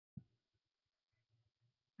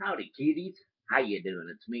Howdy, kiddies. How you doing?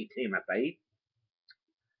 It's me, Timothy,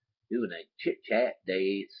 doing a Chit Chat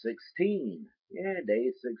day 16. Yeah,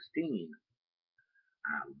 day 16.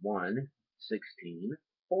 1, 16,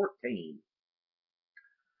 14.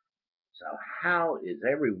 So how is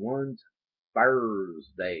everyone's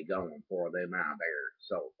Thursday going for them out there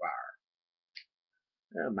so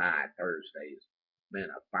far? My Thursday's been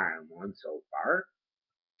a fine one so far.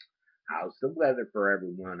 How's the weather for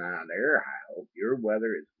everyone out there? I hope your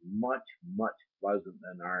weather is much, much pleasant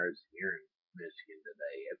than ours here in Michigan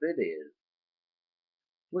today. If it is,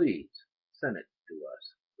 please send it to us.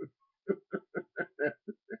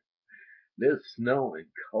 This snow and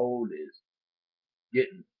cold is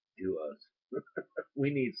getting to us. We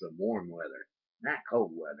need some warm weather. Not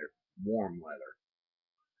cold weather, warm weather.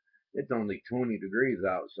 It's only 20 degrees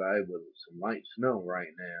outside with some light snow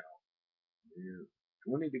right now. Yeah,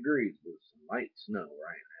 20 degrees with some light snow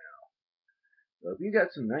right now. So if you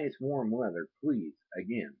got some nice warm weather, please,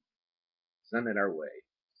 again, send it our way.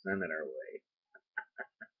 Send it our way.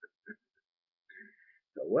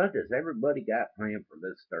 So what does everybody got planned for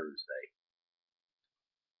this Thursday?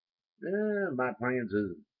 My plans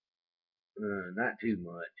is not too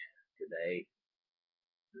much today.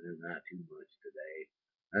 Not too much today.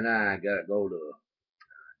 And I gotta go to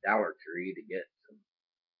Dollar Tree to get some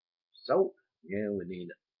soap. Yeah, we need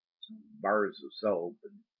some bars of soap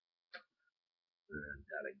and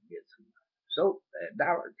gotta get some soap at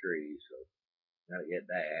Dollar Tree. So gotta get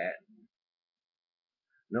that.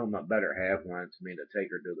 No, my better half wants me to take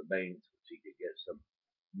her to the bank so she could get some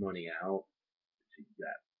money out. She's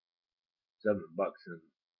got $7 in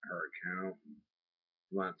her account and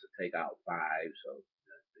she wants to take out five, so I'm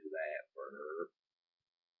gonna do that for her.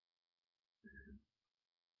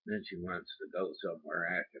 And then she wants to go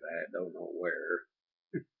somewhere after that, don't know where.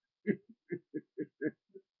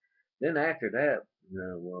 Then after that,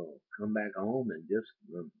 we'll come back home and just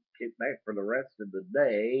kick back for the rest of the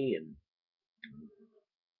day and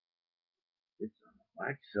just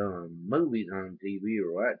watch some movies on TV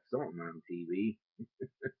or watch something on TV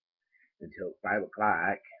until 5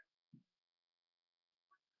 o'clock,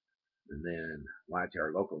 and then watch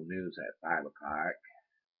our local news at 5 o'clock,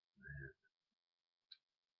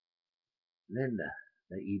 and then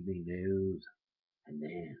the evening news, and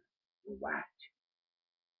then we'll watch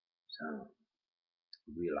some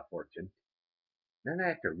Wheel of Fortune. Then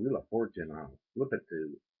after Wheel of Fortune, I'll flip it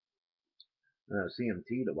to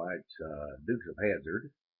CMT to watch Dukes of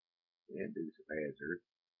Hazzard. Yeah, Dukes of Hazzard.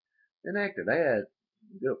 Then after that,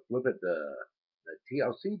 we'll flip it to the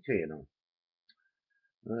TLC channel.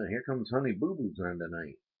 Here comes Honey Boo Boo's on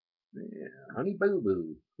tonight. Yeah, Honey Boo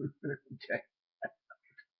Boo.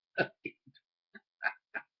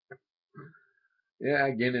 Yeah,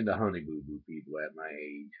 I get into Honey Boo Boo people at my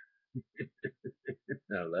age.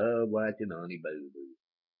 I love watching Honey Boo Boo.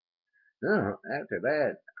 After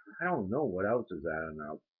that, I don't know what else is on.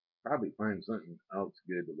 I'll probably find something else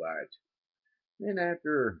good to watch. Then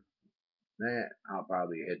after that, I'll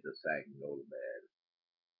probably hit the sack and go to bed.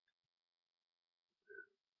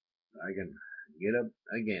 I can get up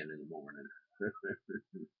again in the morning.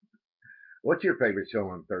 What's your favorite show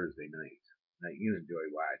on Thursday nights that you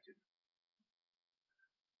enjoy watching?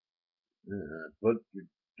 Put your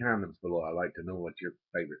comments below. I'd like to know what's your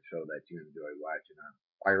favorite show that you enjoy watching on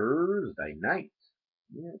Thursday nights.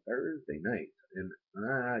 Yeah, Thursday nights. And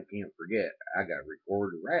I can't forget, I got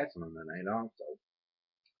recorded wrestling tonight also.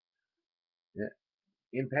 Yeah,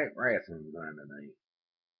 Impact Wrestling's on tonight.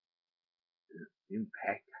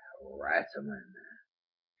 Impact Wrestling,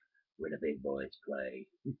 where the big boys play.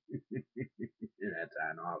 That's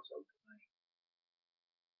on also tonight.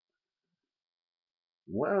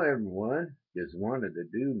 Well, everyone, just wanted to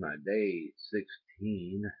do my day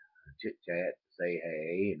 16 chit chat, say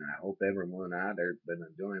hey, and I hope everyone out there's been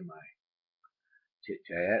enjoying my chit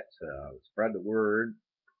chats. Spread the word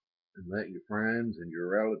and let your friends and your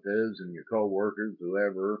relatives and your coworkers,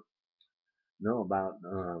 whoever, know about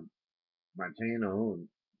my channel and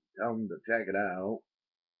tell them to check it out.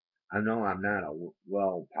 I know I'm not a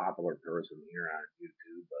well popular person here on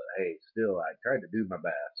YouTube, but hey, still I try to do my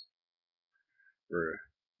best for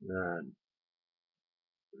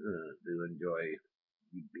to enjoy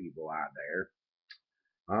you people out there.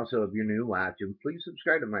 Also, if you're new watching, please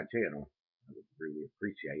subscribe to my channel. I would really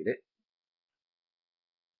appreciate it.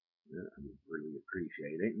 I would really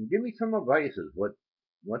appreciate it. And give me some advices what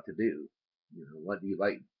to do. What do you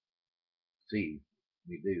like to see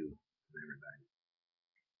me do and everything.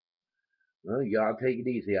 Well, y'all take it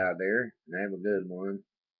easy out there and have a good one.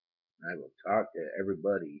 I will talk to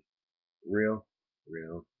everybody real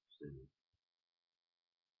soon.